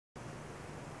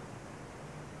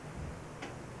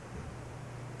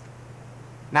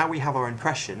Now we have our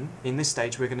impression. In this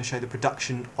stage we're going to show the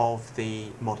production of the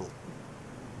model.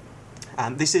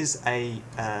 This is a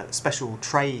special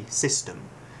tray system.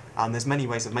 There's many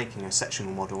ways of making a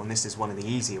sectional model, and this is one of the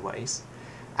easier ways.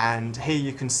 And here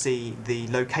you can see the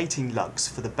locating lugs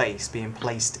for the base being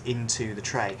placed into the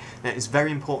tray. Now it's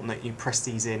very important that you press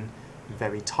these in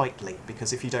very tightly,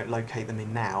 because if you don't locate them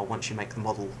in now, once you make the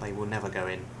model they will never go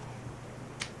in.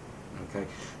 Okay,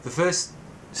 the first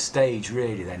stage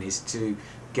really then is to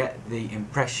get the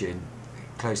impression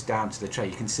close down to the tray.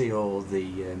 You can see all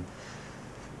the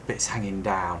bits hanging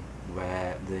down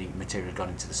where the material had gone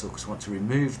into the sulcus. We want to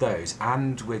remove those,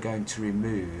 and we're going to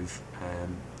remove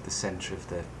the centre of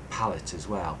the palate as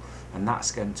well, and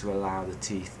that's going to allow the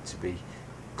teeth to be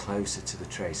closer to the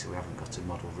tray, so we haven't got a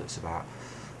model that's about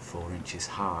 4 inches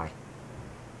high.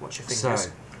 Watch your fingers.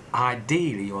 So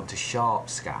ideally you want a sharp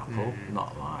scalpel,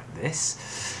 not like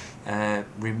this.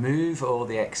 Remove all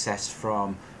the excess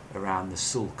from around the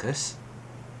sulcus,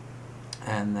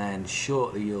 and then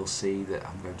shortly you'll see that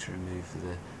I'm going to remove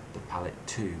the palate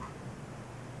too.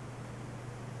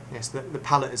 Yes, the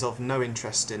palate is of no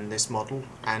interest in this model,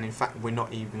 and in fact we're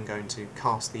not even going to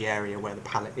cast the area where the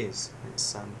palate is.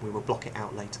 We will block it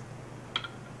out later.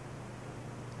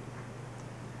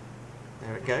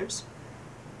 There it goes.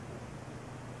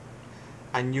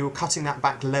 And you're cutting that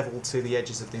back level to the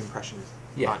edges of the impression,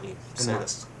 aren't you? And so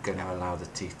that's going to allow the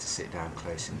teeth to sit down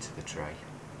close into the tray.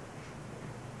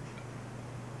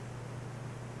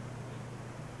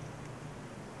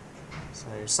 So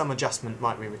some adjustment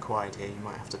might be required here. You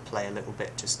might have to play a little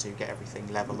bit just to get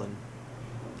everything level and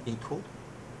equal.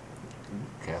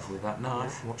 Careful with that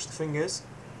knife. Yeah, watch the fingers.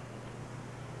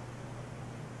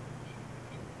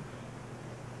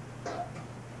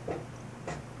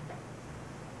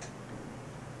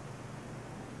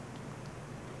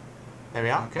 There we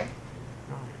are. Okay.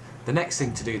 The next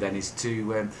thing to do then is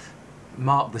to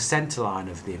mark the centre line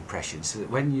of the impression, so that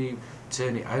when you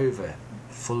turn it over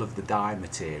full of the dye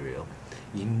material,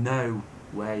 you know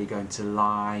where you're going to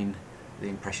line the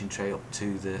impression tray up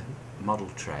to the model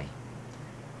tray.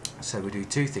 So we do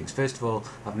two things. First of all,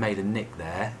 I've made a nick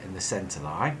there in the centre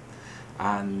line,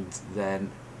 and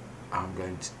then I'm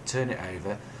going to turn it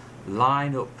over,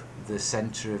 line up the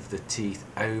centre of the teeth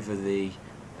over the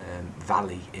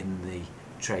valley in the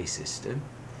tray system,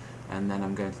 and then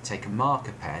I'm going to take a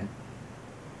marker pen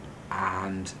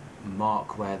and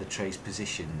mark where the tray is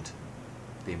positioned,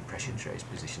 the impression tray is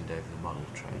positioned over the model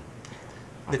tray.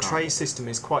 The tray system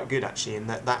is quite good actually, in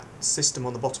that system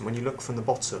on the bottom, when you look from the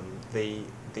bottom, the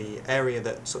area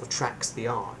that sort of tracks the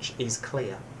arch is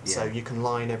clear, so you can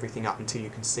line everything up until you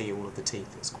can see all of the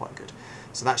teeth. It's quite good.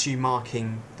 So that's you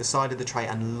marking the side of the tray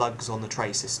and lugs on the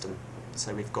tray system.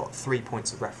 So we've got 3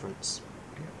 points of reference.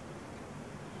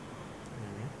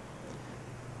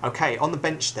 Okay, on the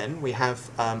bench then we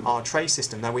have our tray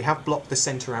system. Now we have blocked the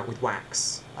centre out with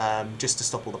wax just to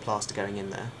stop all the plaster going in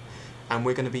there, and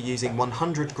we're going to be using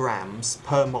 100 grams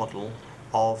per model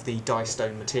of the dye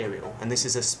stone material, and this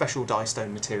is a special dye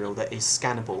stone material that is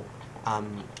scannable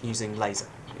using laser.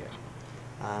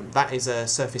 That is a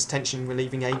surface tension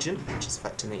relieving agent, which is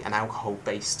effectively an alcohol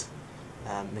based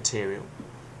material.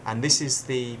 And this is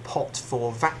the pot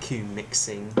for vacuum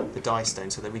mixing the dye stone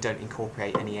so that we don't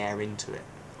incorporate any air into it.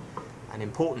 And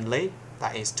importantly,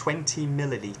 that is 20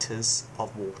 millilitres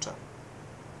of water.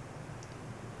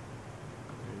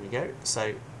 There we go.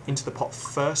 So into the pot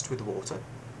first with the water.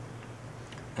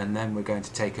 And then we're going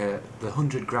to take the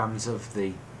 100 grams of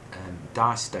the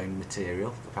dye stone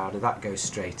material, the powder, that goes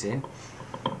straight in.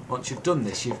 Once you've done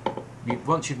this,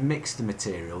 once you've mixed the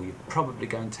material, you're probably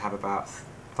going to have about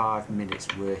 5 minutes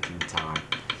working time.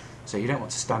 So you don't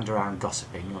want to stand around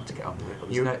gossiping, you want to get on with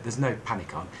it. But there's no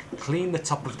panic on. Clean the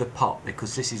top of the pot,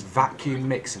 because this is vacuum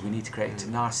mixed, and we need to create a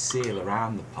nice seal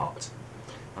around the pot.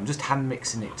 I'm just hand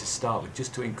mixing it to start with,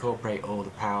 just to incorporate all the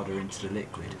powder into the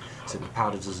liquid, so the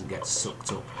powder doesn't get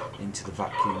sucked up into the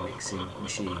vacuum mixing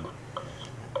machine.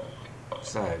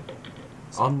 So,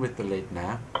 on with the lid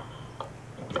now.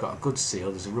 We've got a good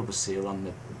seal, there's a rubber seal on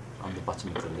the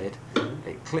bottom of the lid.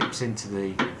 It clips into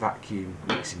the vacuum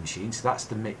mixing machine, so that's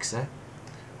the mixer.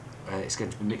 It's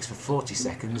going to be mixed for 40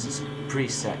 seconds, it's a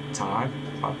preset time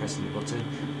by pressing the button.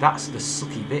 That's the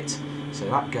sucky bit, so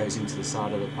that goes into the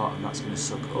side of the pot, and that's going to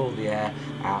suck all the air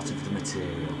out of the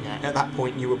material. Yeah, at that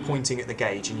point you were pointing at the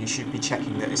gauge, and you should be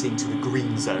checking that it's into the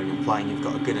green zone, implying you've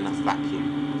got a good enough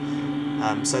vacuum.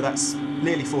 So that's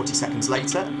nearly 40 seconds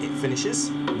later, it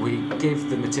finishes. We give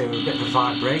the material a bit of a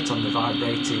vibrate on the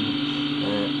vibrating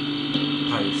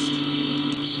post.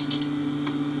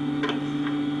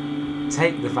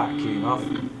 Take the vacuum off,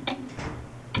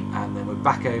 and then we're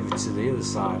back over to the other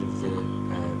side of the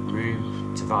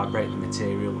room to vibrate the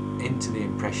material into the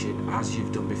impression as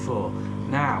you've done before.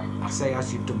 Now, I say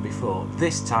as you've done before,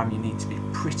 this time you need to be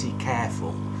pretty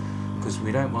careful because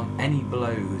we don't want any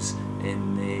blows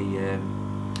in the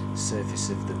surface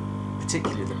of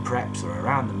particularly the preps or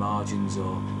around the margins,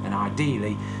 and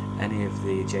ideally any of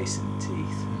the adjacent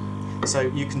teeth. So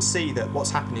you can see that what's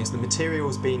happening is the material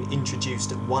is being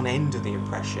introduced at one end of the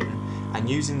impression, and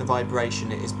using the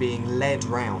vibration it is being led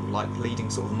round, like leading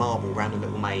sort of marble round a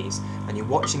little maze, and you're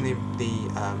watching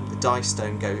the die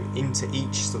stone go into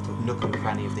each sort of nook and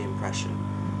cranny of the impression,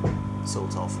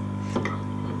 sort of.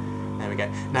 There we go.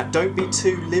 Now don't be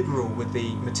too liberal with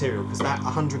the material, because that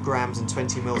 100 grams and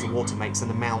 20 mils of water makes an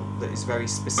amount that is very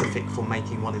specific for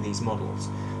making one of these models.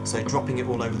 So dropping it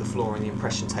all over the floor on the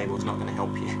impression table is not going to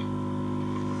help you.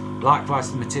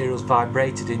 Likewise, the material's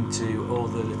vibrated into all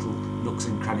the little nooks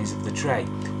and crannies of the tray.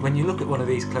 When you look at one of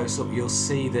these close up, you'll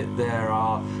see that there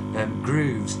are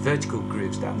grooves, vertical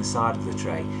grooves down the side of the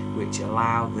tray, which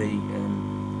allow the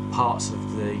parts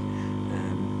of the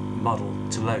model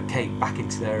to locate back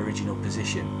into their original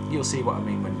position. You'll see what I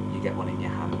mean when you get one in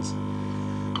your hands.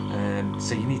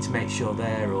 So you need to make sure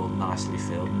they're all nicely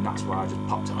filled, and that's why I just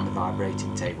popped it on the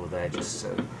vibrating table there, just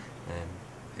so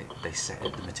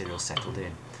the material settled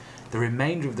in. The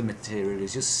remainder of the material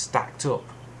is just stacked up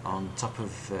on top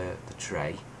of the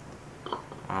tray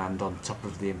and on top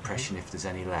of the impression if there's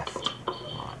any left.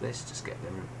 Like this, just get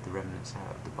the remnants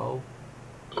out of the bowl.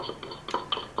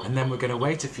 And then we're going to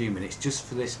wait a few minutes just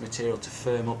for this material to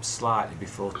firm up slightly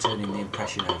before turning the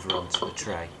impression over onto the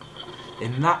tray.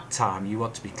 In that time you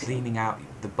want to be cleaning out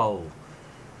the bowl.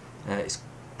 It's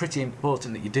pretty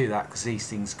important that you do that because these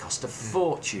things cost a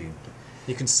fortune.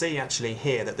 You can see actually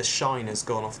here that the shine has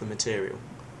gone off the material.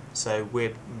 So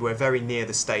we're very near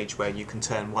the stage where you can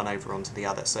turn one over onto the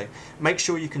other. So make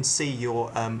sure you can see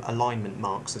your alignment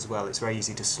marks as well. It's very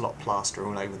easy to slot plaster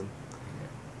all over them.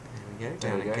 There we go,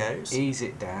 down it goes. Ease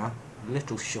it down, a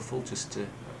little shuffle just to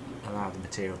allow the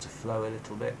material to flow a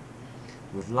little bit.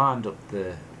 We've lined up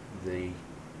the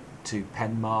two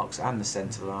pen marks and the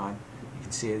centre line. You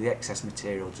can see the excess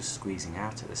material just squeezing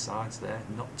out at the sides there,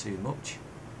 not too much.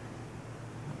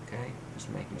 Okay, just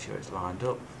making sure it's lined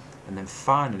up, and then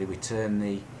finally we turn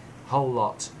the whole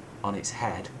lot on its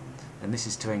head, and this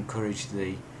is to encourage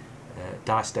the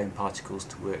die stone particles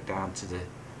to work down to the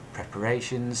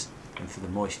preparations and for the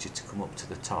moisture to come up to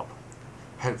the top,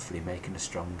 hopefully making a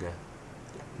stronger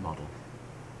model.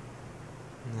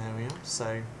 And there we are.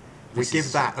 So we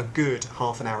give that a good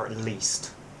half an hour at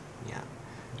least. Yeah,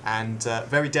 and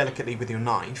very delicately with your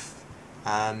knife.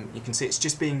 You can see it's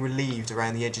just being relieved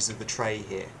around the edges of the tray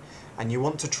here, and you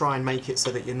want to try and make it so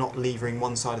that you're not levering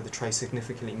one side of the tray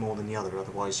significantly more than the other,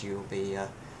 otherwise you'll be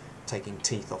taking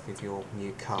teeth off with your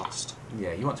new cast.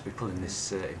 Yeah, you want to be pulling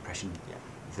this impression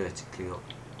vertically up.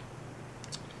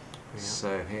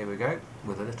 So here we go,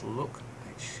 with a little look.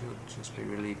 It should just be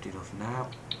relieved enough now,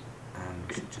 and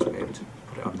we should just be able to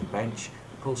put it on the bench,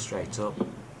 pull straight up.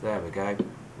 There we go,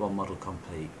 one model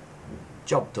complete.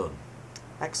 Job done.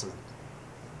 Excellent.